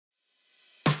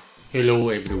Hello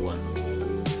everyone,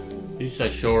 this is a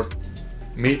short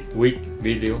mid-week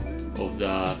video of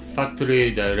the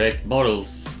factory direct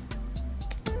models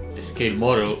scale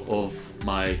model of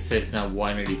my Cessna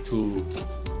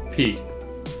 182P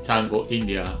Tango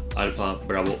India Alpha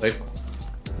Bravo Echo.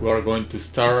 We are going to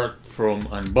start from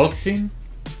unboxing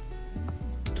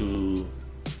to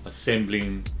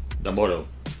assembling the model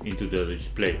into the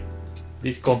display.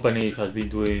 This company has been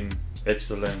doing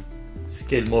excellent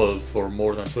scale models for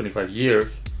more than 25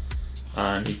 years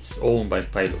and it's owned by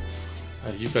pilots.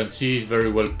 As you can see, it's very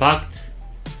well packed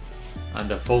and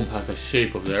the foam has the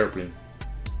shape of the airplane.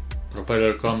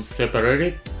 Propeller comes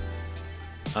separated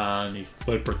and is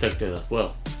well protected as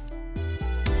well.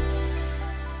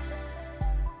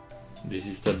 This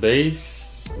is the base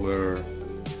where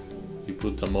you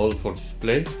put the model for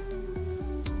display.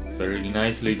 Very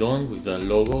nicely done with the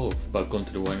logo of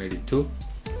Backcountry 182,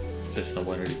 Cessna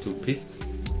 182P.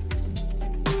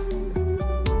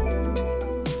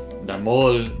 The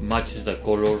model matches the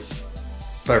colors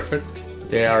perfect.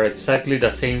 They are exactly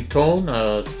the same tone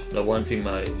as the ones in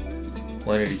my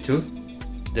 182.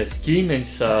 The skin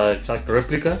is exact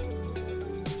replica,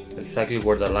 exactly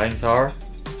where the lines are.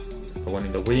 The one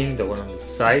in the wing, the one on the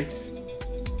sides,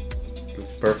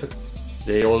 looks perfect.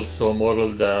 They also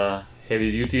modeled the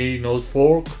heavy duty nose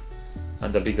fork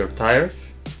and the bigger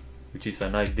tires, which is a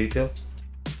nice detail.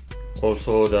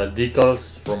 Also the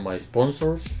decals from my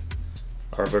sponsors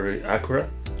are very accurate.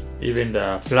 Even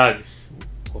the flags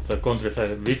of the countries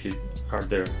I visit are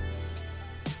there.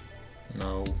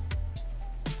 Now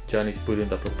Jan is putting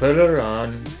the propeller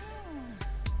and is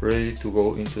ready to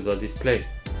go into the display.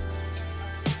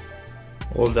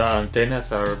 All the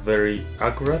antennas are very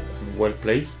accurate and well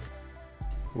placed.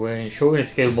 When showing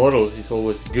scale models, it's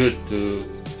always good to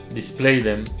display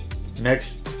them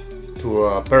next to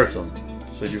a person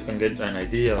so you can get an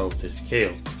idea of the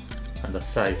scale and the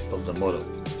size of the model.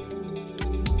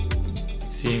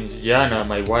 Since Jana,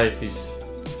 my wife, is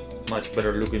much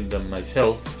better looking than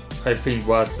myself, I think it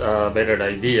was a better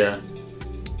idea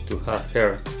to have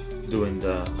her doing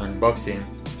the unboxing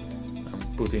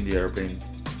and putting the airplane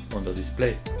on the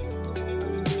display.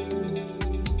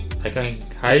 I can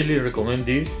highly recommend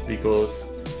this because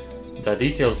the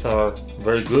details are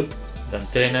very good. The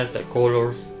antennas, the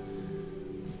colors,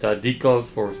 the decals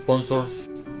for sponsors,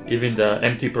 even the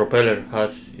empty propeller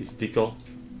has its decal.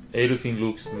 Everything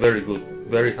looks very good.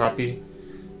 Very happy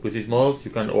with these models.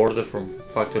 You can order from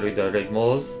factory direct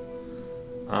models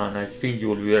and I think you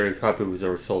will be very happy with the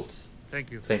results.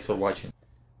 Thank you. Thanks for watching.